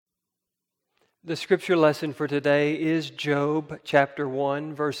The scripture lesson for today is Job chapter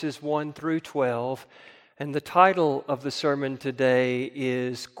 1, verses 1 through 12. And the title of the sermon today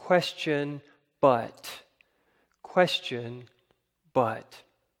is Question But. Question But.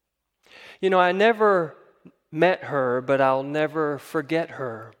 I never met her, but I'll never forget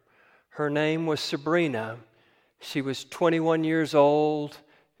her. Her name was Sabrina. She was 21 years old,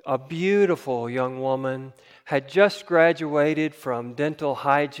 a beautiful young woman, had just graduated from dental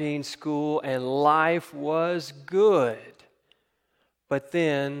hygiene school, and life was good. But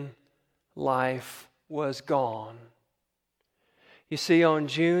then life was gone. You see, on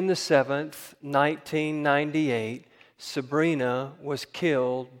June the 7th, 1998, Sabrina was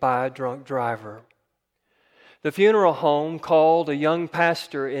killed by a drunk driver. The funeral home called a young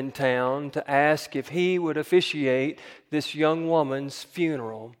pastor in town to ask if he would officiate this young woman's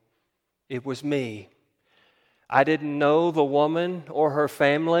funeral. It was me. I didn't know the woman or her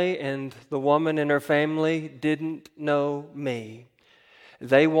family, and the woman and her family didn't know me.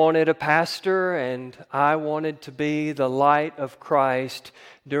 They wanted a pastor, and I wanted to be the light of Christ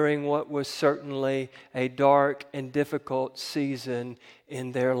during what was certainly a dark and difficult season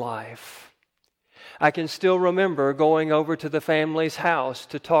in their life. I can still remember going over to the family's house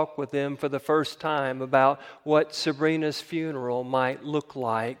to talk with them for the first time about what Sabrina's funeral might look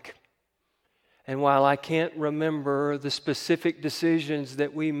like. And while I can't remember the specific decisions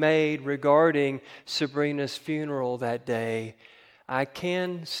that we made regarding Sabrina's funeral that day, I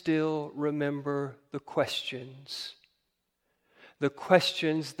can still remember the questions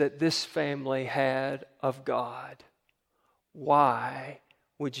that this family had of God. Why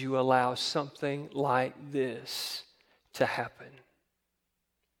would you allow something like this to happen?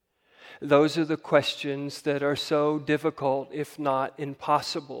 Those are the questions that are so difficult, if not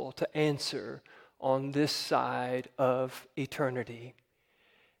impossible, to answer on this side of eternity.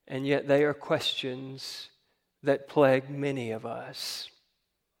 And yet they are questions that plague many of us.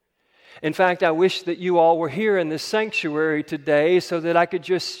 In fact, I wish that you all were here in this sanctuary today so that I could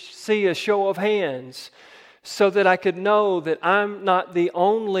just see a show of hands, so that I could know that I'm not the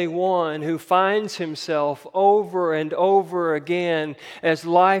only one who finds himself over and over again as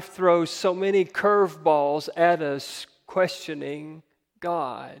life throws so many curveballs at us, questioning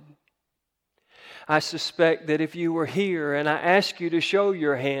God. I suspect that if you were here and I asked you to show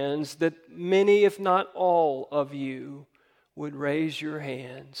your hands, that many, if not all of you, would raise your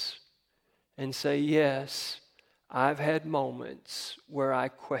hands and say, yes, I've had moments where I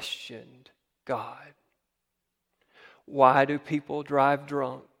questioned God. Why do people drive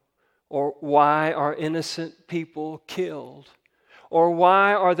drunk? Or why are innocent people killed? Or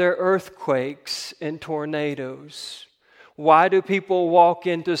why are there earthquakes and tornadoes? Why do people walk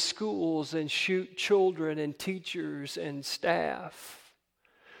into schools and shoot children and teachers and staff?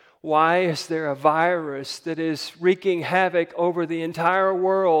 Why is there a virus that is wreaking havoc over the entire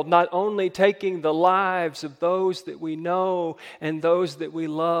world, not only taking the lives of those that we know and those that we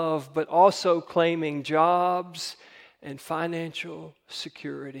love, but also claiming jobs and financial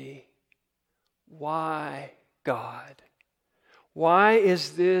security? Why, God? Why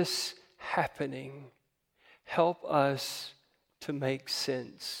is this happening? Help us to make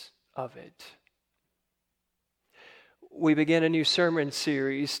sense of it. We begin a new sermon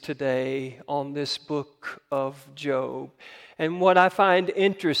series today on this book of Job. And what I find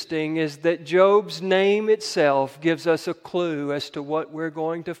interesting is that Job's name itself gives us a clue as to what we're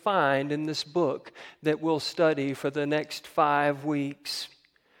going to find in this book that we'll study for the next 5 weeks.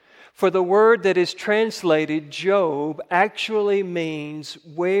 For the word that is translated Job actually means,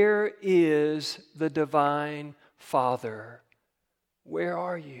 where is the divine Father? Where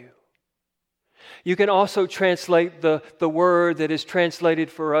are you? You can also translate the word that is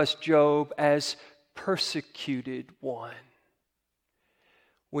translated for us Job as persecuted one.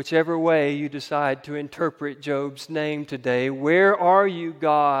 Whichever way you decide to interpret Job's name today, where are you,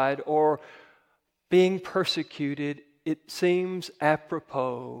 God, or being persecuted, it seems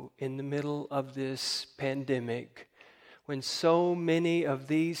apropos in the middle of this pandemic when so many of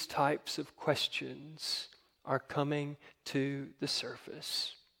these types of questions are coming to the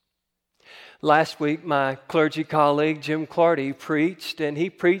surface. Last week, my clergy colleague Jim Clardy preached, and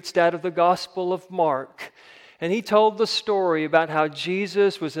he preached out of the Gospel of Mark. And he told the story about how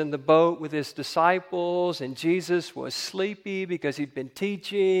Jesus was in the boat with his disciples, and Jesus was sleepy because he'd been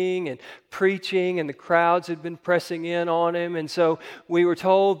teaching and preaching, and the crowds had been pressing in on him. And so we were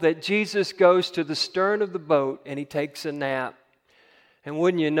told that Jesus goes to the stern of the boat and he takes a nap. And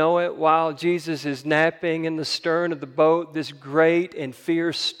wouldn't you know it, while Jesus is napping in the stern of the boat, this great and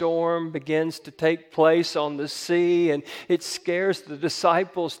fierce storm begins to take place on the sea, and it scares the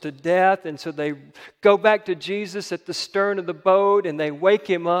disciples to death. And so they go back to Jesus at the stern of the boat, and they wake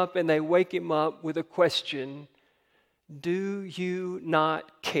him up, with a question: do you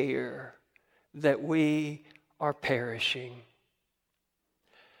not care that we are perishing?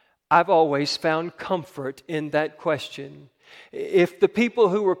 I've always found comfort in that question. If the people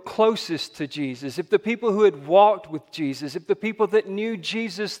who were closest to Jesus, if the people who had walked with Jesus, if the people that knew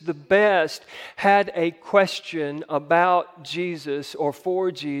Jesus the best had a question about Jesus or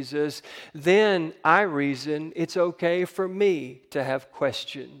for Jesus, then I reason it's okay for me to have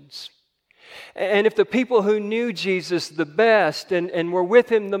questions. And if the people who knew Jesus the best and were with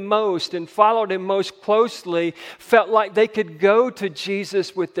him the most and followed him most closely felt like they could go to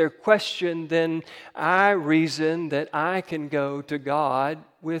Jesus with their question, then I reason that I can go to God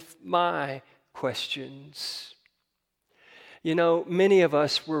with my questions. You know, many of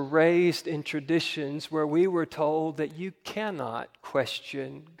us were raised in traditions where we were told that you cannot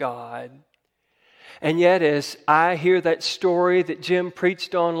question God. And yet, as I hear that story that Jim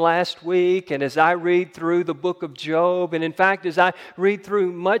preached on last week, and as I read through the book of Job, and in fact, as I read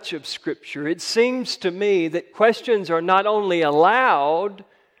through much of Scripture, it seems to me that questions are not only allowed,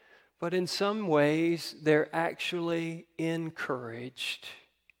 but in some ways, they're actually encouraged.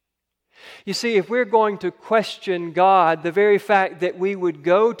 You see, if we're going to question God, the very fact that we would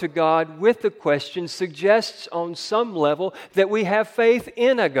go to God with the question suggests on some level that we have faith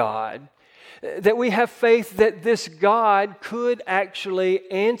in a God. That we have faith that this God could actually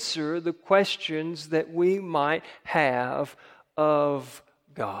answer the questions that we might have of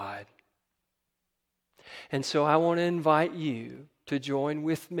God. And so I want to invite you to join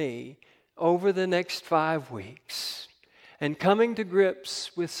with me over the next 5 weeks and coming to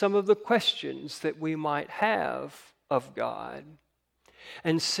grips with some of the questions that we might have of God,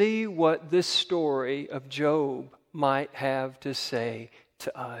 and see what this story of Job might have to say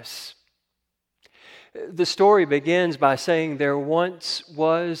to us. The story begins by saying there once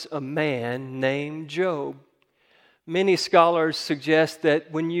was a man named Job. Many scholars suggest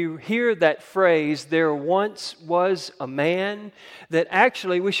that when you hear that phrase, there once was a man, that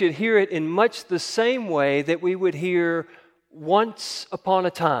actually we should hear it in much the same way that we would hear once upon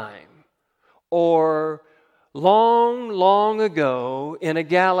a time, or long, long ago in a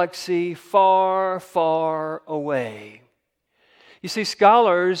galaxy far, far away. You see,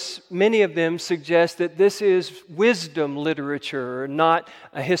 scholars, many of them suggest that this is wisdom literature, not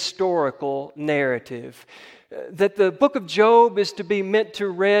a historical narrative. That the book of Job is to be meant to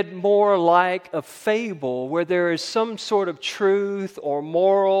read more like a fable, where there is some sort of truth or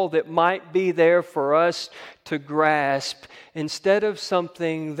moral that might be there for us to grasp, instead of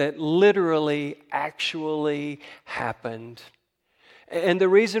something that literally, actually happened. And the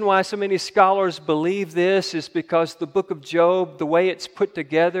reason why so many scholars believe this is because the book of Job, the way it's put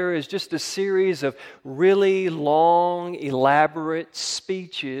together, is just a series of really long, elaborate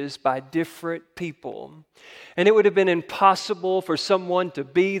speeches by different people. And it would have been impossible for someone to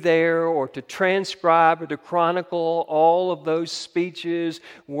be there or to transcribe or to chronicle all of those speeches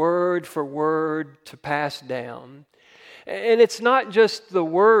word for word to pass down. And it's not just the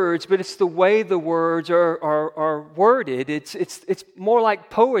words, but it's the way the words are worded. It's more like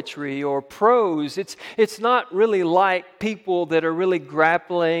poetry or prose. It's not really like people that are really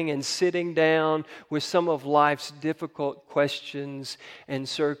grappling and sitting down with some of life's difficult questions and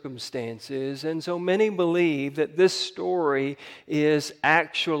circumstances. And so many believe that this story is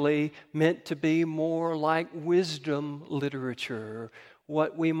actually meant to be more like wisdom literature,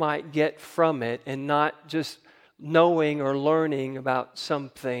 what we might get from it, and not just knowing or learning about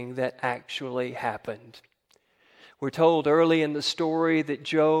something that actually happened. We're told early in the story that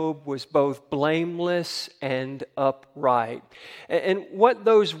Job was both blameless and upright. And what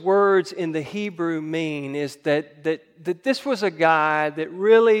those words in the Hebrew mean is that this was a guy that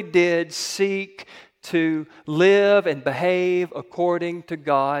really did seek to live and behave according to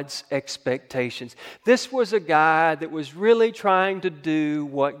God's expectations. This was a guy that was really trying to do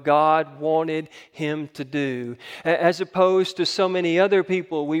what God wanted him to do, as opposed to so many other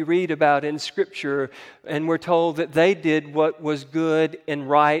people we read about in Scripture, and we're told that they did what was good and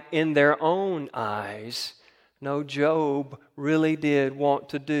right in their own eyes. No, Job really did want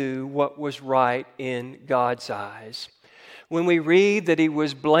to do what was right in God's eyes. When we read that he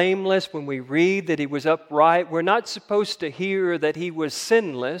was blameless, when we read that he was upright, we're not supposed to hear that he was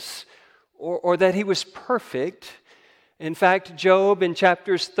sinless or that he was perfect. In fact, Job in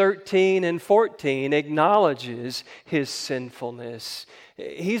chapters 13 and 14 acknowledges his sinfulness.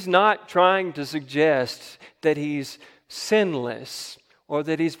 He's not trying to suggest that he's sinless or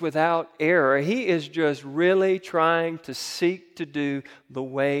that he's without error. He is just really trying to seek to do the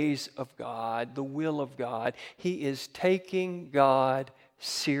ways of God, the will of God. He is taking God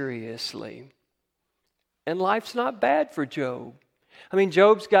seriously. And life's not bad for Job. I mean,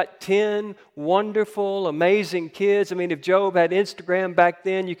 Job's got 10 wonderful, amazing kids. I mean, if Job had Instagram back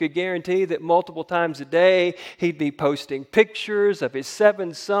then, you could guarantee that multiple times a day he'd be posting pictures of his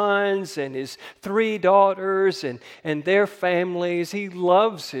 7 sons and his 3 daughters and their families. He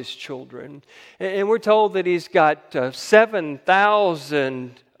loves his children. And we're told that he's got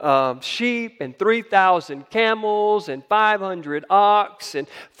 7,000 sheep and 3,000 camels and 500 ox and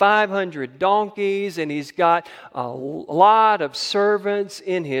 500 donkeys, and he's got a lot of servants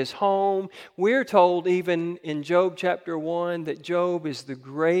in his home. We're told even in Job chapter 1 that Job is the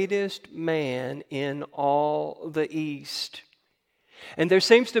greatest man in all the East. And there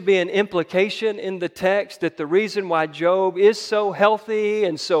seems to be an implication in the text that the reason why Job is so healthy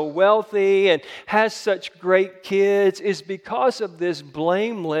and so wealthy and has such great kids is because of this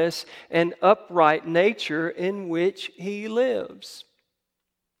blameless and upright nature in which he lives.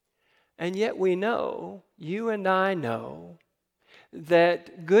 And yet we know, you and I know,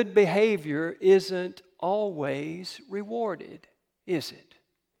 that good behavior isn't always rewarded, is it?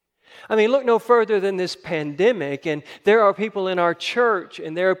 I mean, look no further than this pandemic, and there are people in our church,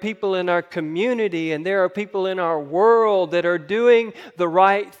 and there are people in our community, and there are people in our world that are doing the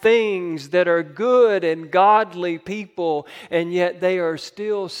right things, that are good and godly people, and yet they are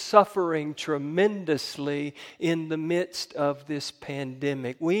still suffering tremendously in the midst of this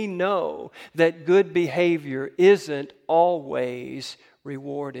pandemic. We know that good behavior isn't always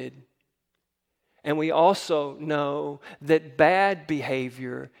rewarded. And we also know that bad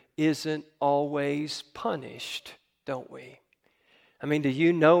behavior isn't always punished, don't we? I mean, do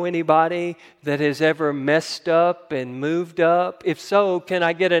you know anybody that has ever messed up and moved up? If so, can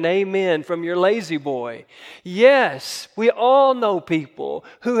I get an amen from your lazy boy? Yes, we all know people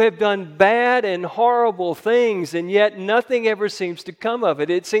who have done bad and horrible things, and yet nothing ever seems to come of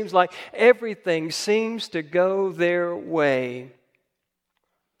it. It seems like everything seems to go their way.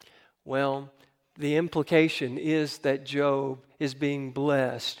 Well, the implication is that Job is being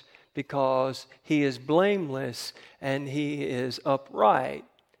blessed because he is blameless and he is upright.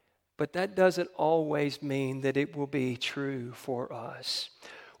 But that doesn't always mean that it will be true for us.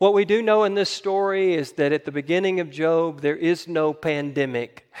 What we do know in this story is that at the beginning of Job, there is no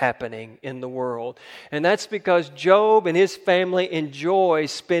pandemic happening in the world. And that's because Job and his family enjoy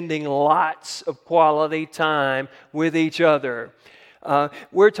spending lots of quality time with each other.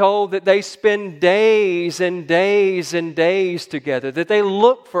 We're told that they spend days and days and days together, that they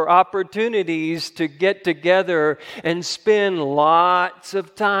look for opportunities to get together and spend lots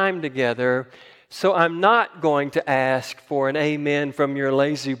of time together. So I'm not going to ask for an amen from your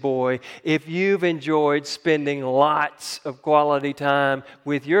lazy boy if you've enjoyed spending lots of quality time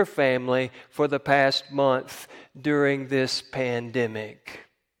with your family for the past month during this pandemic.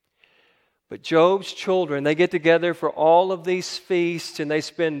 But Job's children, they get together for all of these feasts and they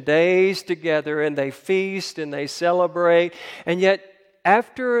spend days together and they feast and they celebrate. And yet,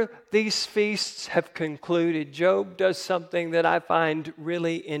 after these feasts have concluded, Job does something that I find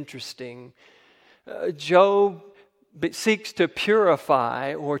really interesting. Job seeks to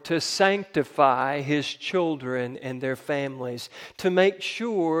purify or to sanctify his children and their families to make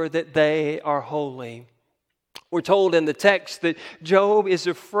sure that they are holy. We're told in the text that Job is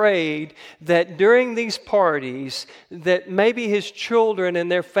afraid that during these parties that maybe his children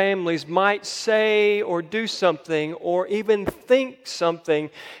and their families might say or do something or even think something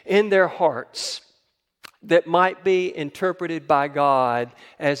in their hearts that might be interpreted by God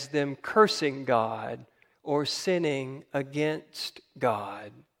as them cursing God or sinning against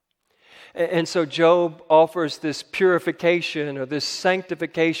God. And so Job offers this purification or this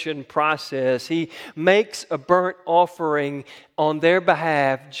sanctification process. He makes a burnt offering on their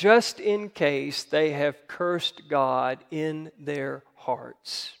behalf just in case they have cursed God in their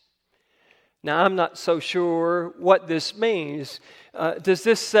hearts. Now, I'm not so sure what this means. Does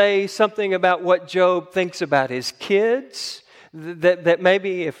this say something about what Job thinks about his kids? That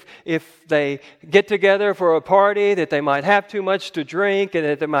maybe if they get together for a party, that they might have too much to drink and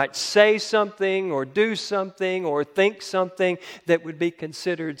that they might say something or do something or think something that would be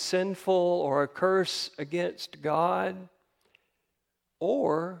considered sinful or a curse against God?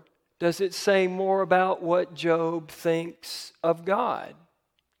 Or does it say more about what Job thinks of God?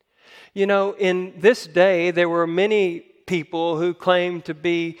 You know, in this day, there were many people who claimed to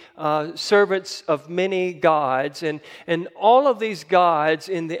be servants of many gods. And all of these gods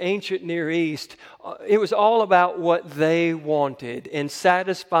in the ancient Near East, it was all about what they wanted and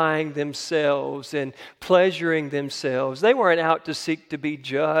satisfying themselves and pleasuring themselves. They weren't out to seek to be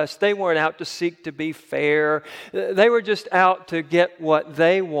just. They weren't out to seek to be fair. They were just out to get what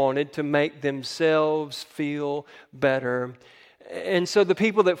they wanted to make themselves feel better. And so the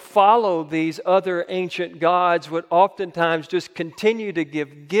people that followed these other ancient gods would oftentimes just continue to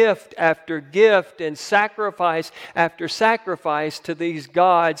give gift after gift and sacrifice after sacrifice to these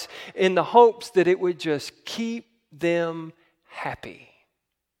gods in the hopes that it would just keep them happy.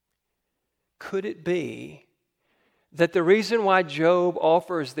 Could it be that the reason why Job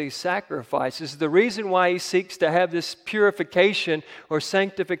offers these sacrifices, the reason why he seeks to have this purification or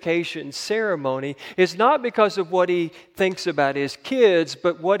sanctification ceremony, is not because of what he thinks about his kids,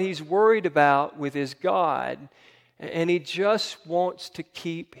 but what he's worried about with his God. And he just wants to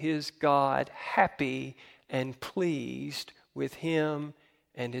keep his God happy and pleased with him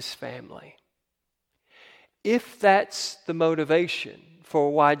and his family. If that's the motivation for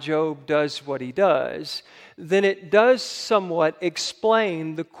why Job does what he does, then it does somewhat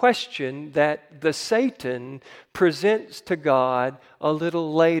explain the question that the Satan presents to God a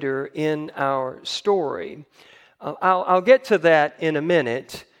little later in our story. I'll get to that in a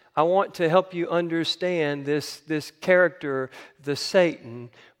minute. I want to help you understand this character, the Satan,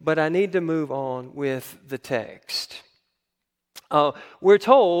 but I need to move on with the text. We're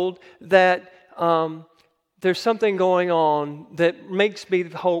told that there's something going on that makes me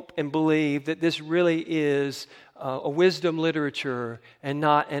hope and believe that this really is a wisdom literature and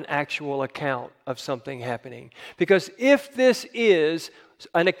not an actual account of something happening. Because if this is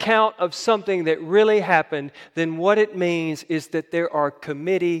an account of something that really happened, then what it means is that there are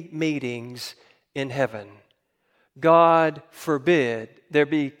committee meetings in heaven. God forbid there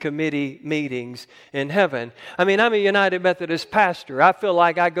be committee meetings in heaven. I mean, I'm a United Methodist pastor. I feel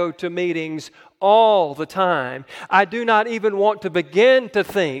like I go to meetings all the time. I do not even want to begin to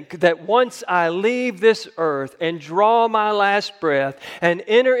think that once I leave this earth and draw my last breath and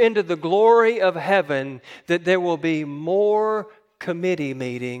enter into the glory of heaven, that there will be more committee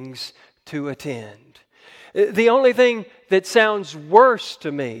meetings to attend. The only thing that sounds worse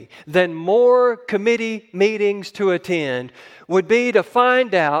to me than more committee meetings to attend would be to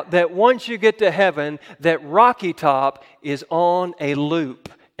find out that once you get to heaven, that Rocky Top is on a loop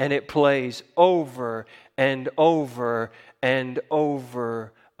and it plays over and over and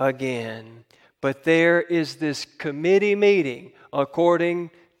over again. But there is this committee meeting, according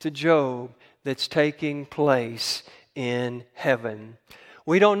to Job, that's taking place in heaven.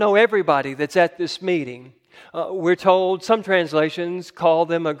 We don't know everybody that's at this meeting. We're told some translations call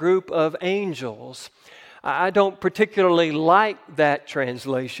them a group of angels. I don't particularly like that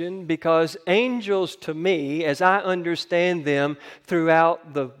translation because angels, to me, as I understand them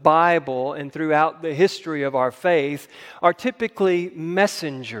throughout the Bible and throughout the history of our faith, are typically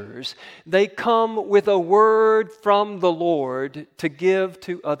messengers. They come with a word from the Lord to give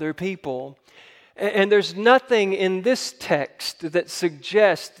to other people. And there's nothing in this text that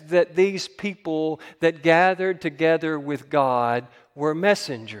suggests that these people that gathered together with God were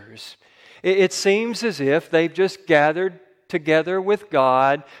messengers. It seems as if they've just gathered together with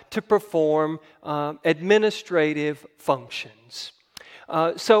God to perform administrative functions.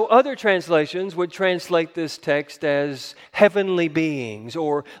 So other translations would translate this text as heavenly beings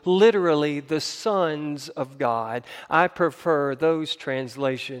or literally the sons of God. I prefer those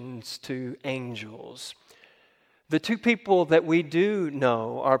translations to angels. The two people that we do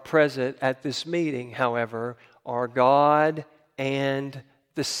know are present at this meeting, however, are God and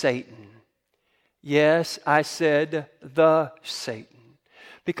the Satan. Yes, I said the Satan.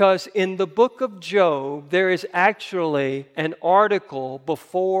 Because in the book of Job, there is actually an article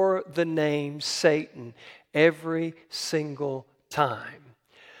before the name Satan every single time.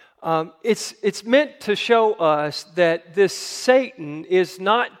 It's meant to show us that this Satan is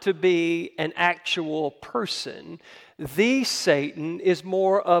not to be an actual person. The Satan is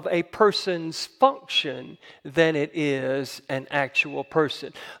more of a person's function than it is an actual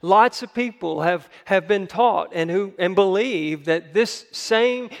person. Lots of people have been taught and believe that this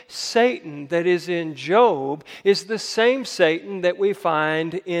same Satan that is in Job is the same Satan that we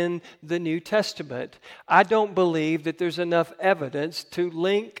find in the New Testament. I don't believe that there's enough evidence to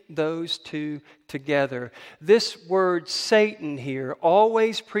link those two together. This word Satan here,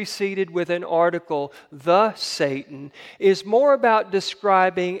 always preceded with an article, the Satan, is more about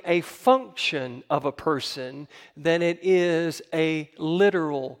describing a function of a person than it is a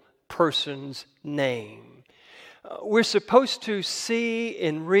literal person's name. We're supposed to see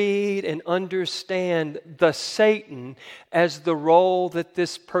and read and understand the Satan as the role that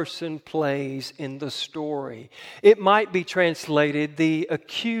this person plays in the story. It might be translated the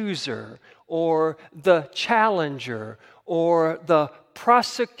accuser or the challenger or the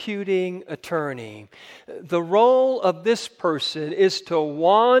prosecuting attorney. The role of this person is to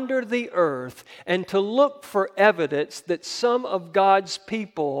wander the earth and to look for evidence that some of God's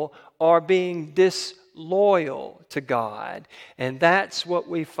people are being disloyal to God. And that's what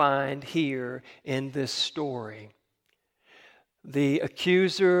we find here in this story. The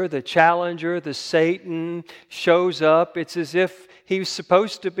accuser, the challenger, the Satan shows up. It's as if he was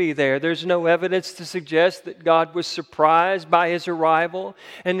supposed to be there. There's no evidence to suggest that God was surprised by his arrival.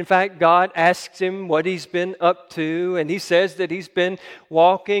 And in fact, God asks him what he's been up to. And he says that he's been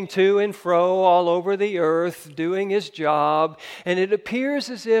walking to and fro all over the earth, doing his job. And it appears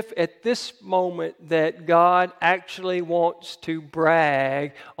as if at this moment that God actually wants to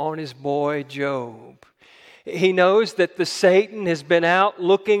brag on his boy Job. He knows that the Satan has been out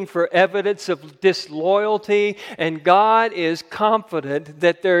looking for evidence of disloyalty, and God is confident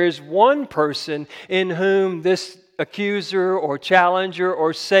that there is one person in whom this accuser or challenger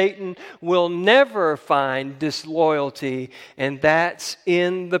or Satan will never find disloyalty, and that's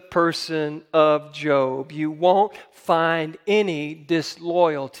in the person of Job. You won't find any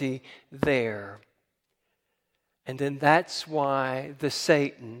disloyalty there. And then that's why the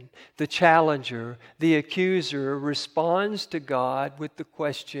Satan, the challenger, the accuser responds to God with the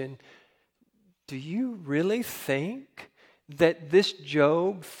question, do you really think that this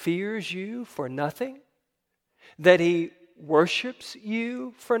Job fears you for nothing? That he worships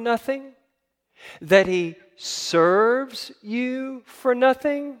you for nothing? That he serves you for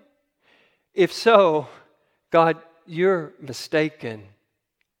nothing? If so, God, you're mistaken.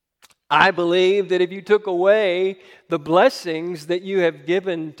 I believe that if you took away the blessings that you have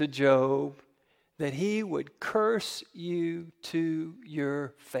given to Job, that he would curse you to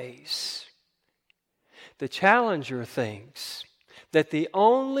your face. The challenger thinks that the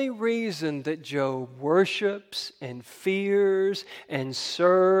only reason that Job worships and fears and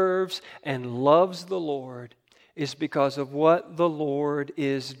serves and loves the Lord is because of what the Lord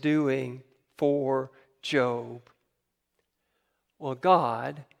is doing for Job. Well,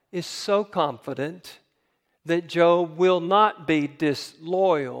 God is so confident that Job will not be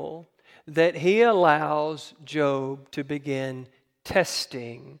disloyal that he allows Job to begin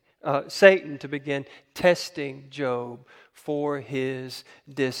testing, Satan to begin testing Job for his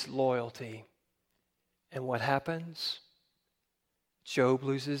disloyalty. And what happens? Job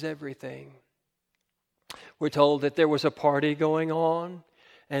loses everything. We're told that there was a party going on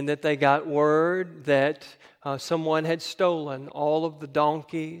and that they got word that someone had stolen all of the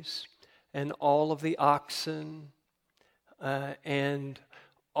donkeys and all of the oxen and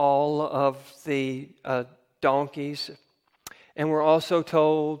all of the donkeys. And we're also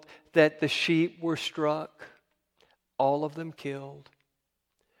told that the sheep were struck, all of them killed.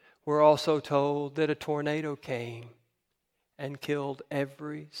 We're also told that a tornado came and killed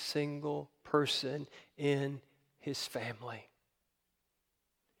every single person in his family.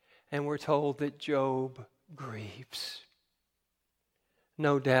 And we're told that Job grieves.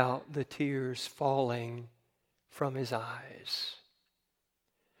 No doubt the tears falling from his eyes.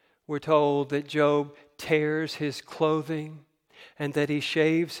 We're told that Job tears his clothing and that he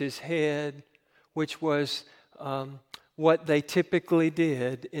shaves his head, which was what they typically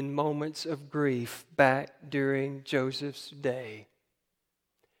did in moments of grief back during Joseph's day.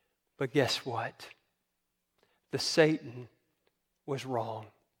 But guess what? The Satan was wrong.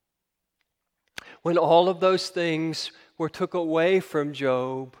 When all of those things were took away from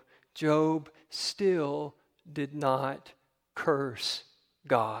Job, Job still did not curse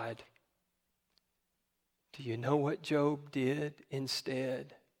God. Do you know what Job did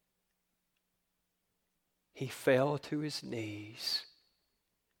instead? He fell to his knees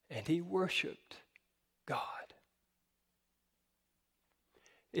and he worshiped God.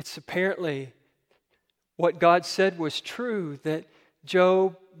 It's apparently what God said was true, that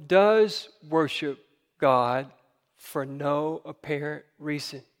Job does worship God for no apparent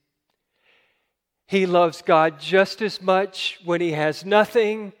reason. He loves God just as much when he has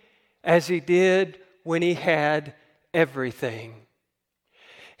nothing as he did when he had everything.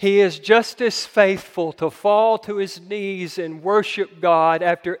 He is just as faithful to fall to his knees and worship God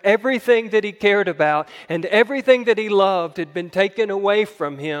after everything that he cared about and everything that he loved had been taken away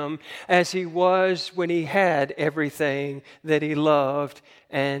from him as he was when he had everything that he loved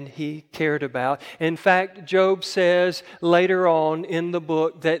and he cared about. In fact, Job says later on in the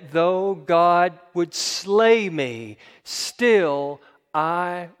book that though God would slay me, still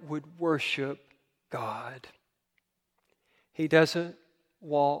I would worship God. He doesn't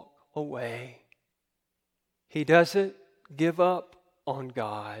walk away. He doesn't give up on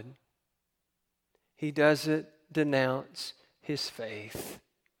God. He doesn't denounce his faith.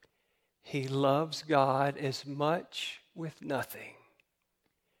 He loves God as much with nothing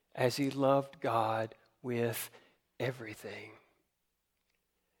as he loved God with everything.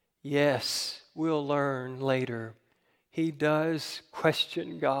 Yes, we'll learn later, he does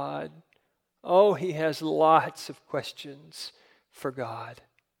question God. Oh, he has lots of questions for God.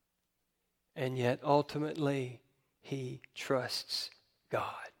 And yet ultimately, he trusts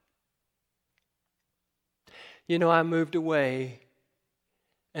God. You know, I moved away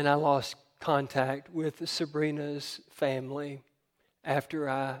and I lost contact with Sabrina's family after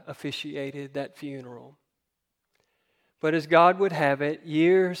I officiated that funeral. But as God would have it,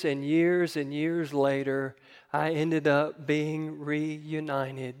 years and years and years later, I ended up being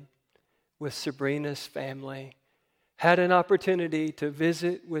reunited with Sabrina's family. Had an opportunity to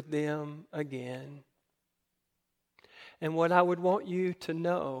visit with them again. And what I would want you to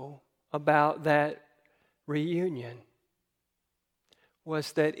know about that reunion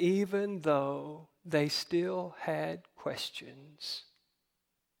was that even though they still had questions,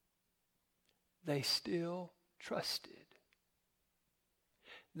 they still trusted.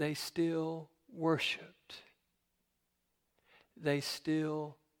 They still worshiped. They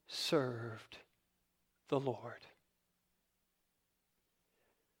still served the Lord.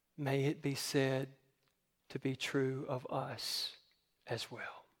 May it be said to be true of us as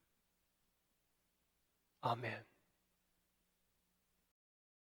well. Amen.